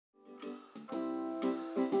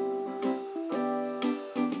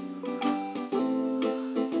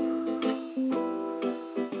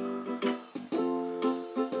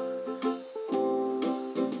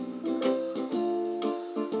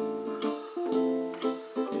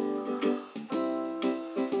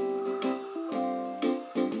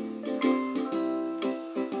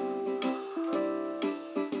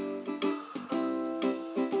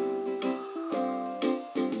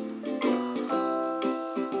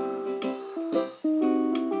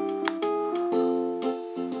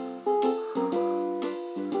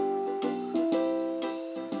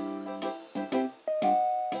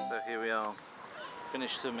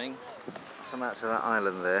swimming. Some out to that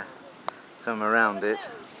island there, some around it,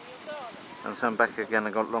 and some back again.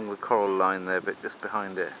 I got along the coral line there, but just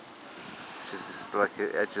behind it, which is just like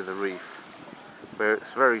the edge of the reef, where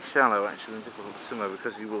it's very shallow actually and difficult to swim over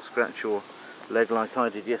because you will scratch your leg like I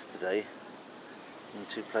did yesterday in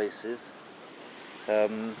two places.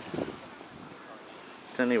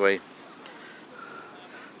 Anyway,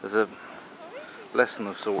 there's a lesson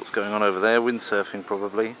of sorts going on over there, windsurfing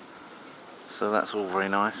probably, so that's all very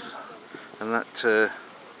nice. And that the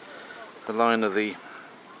line of the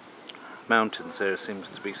mountains there seems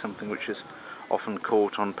to be something which is often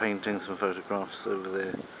caught on paintings and photographs over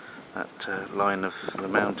there. That line of the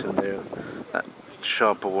mountain there, that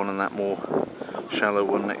sharper one and that more shallow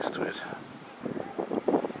one next to it.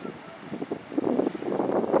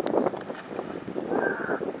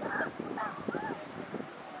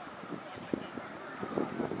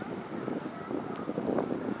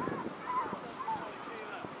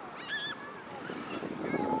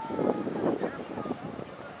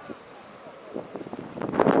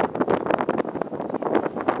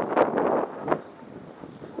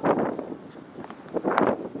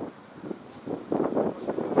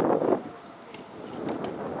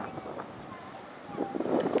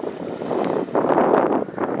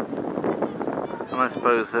 I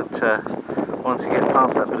suppose that once you get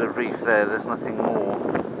past that bit of reef there's nothing more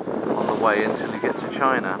on the way until you get to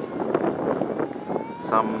China.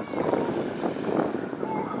 Some,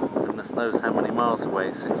 goodness knows how many miles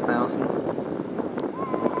away, 6,000?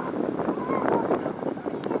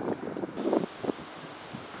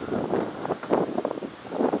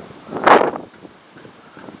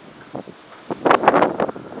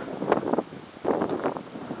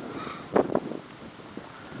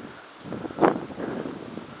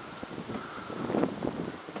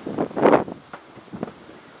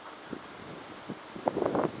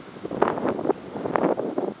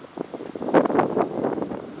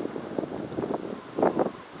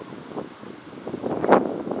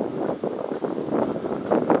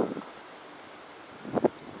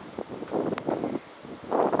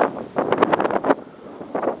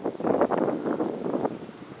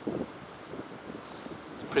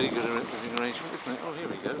 Pretty good living arrangement, isn't it? Oh, here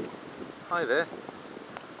we go. Hi there.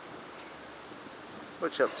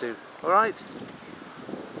 What you up to? All right?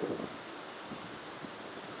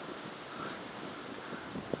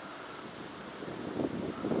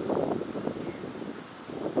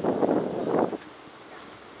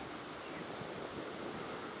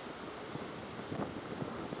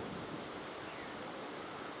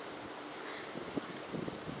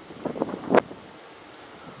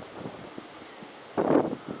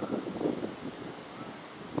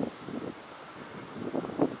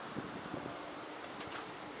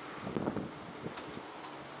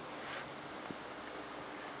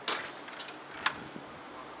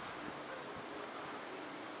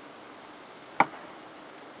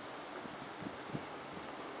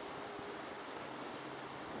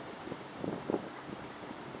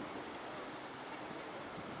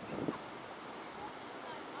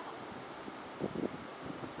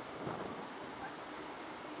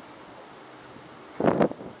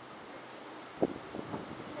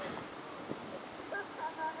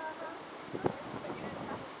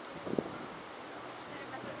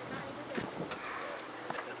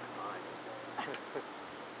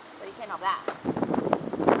 Of that.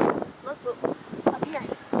 Look, it's up here.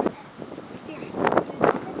 It's here.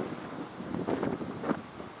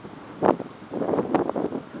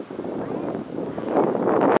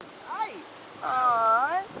 Hi.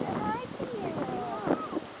 Aw, say hi to you.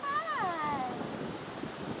 Hi.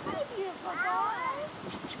 Hi, beautiful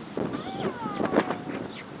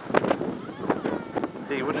boy.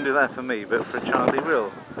 See, you wouldn't do that for me, but for a child he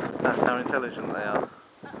will. That's how intelligent they are.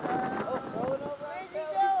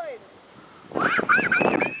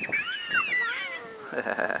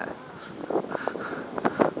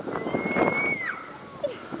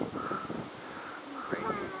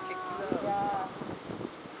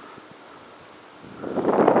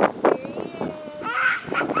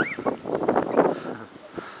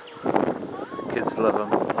 Kids love them.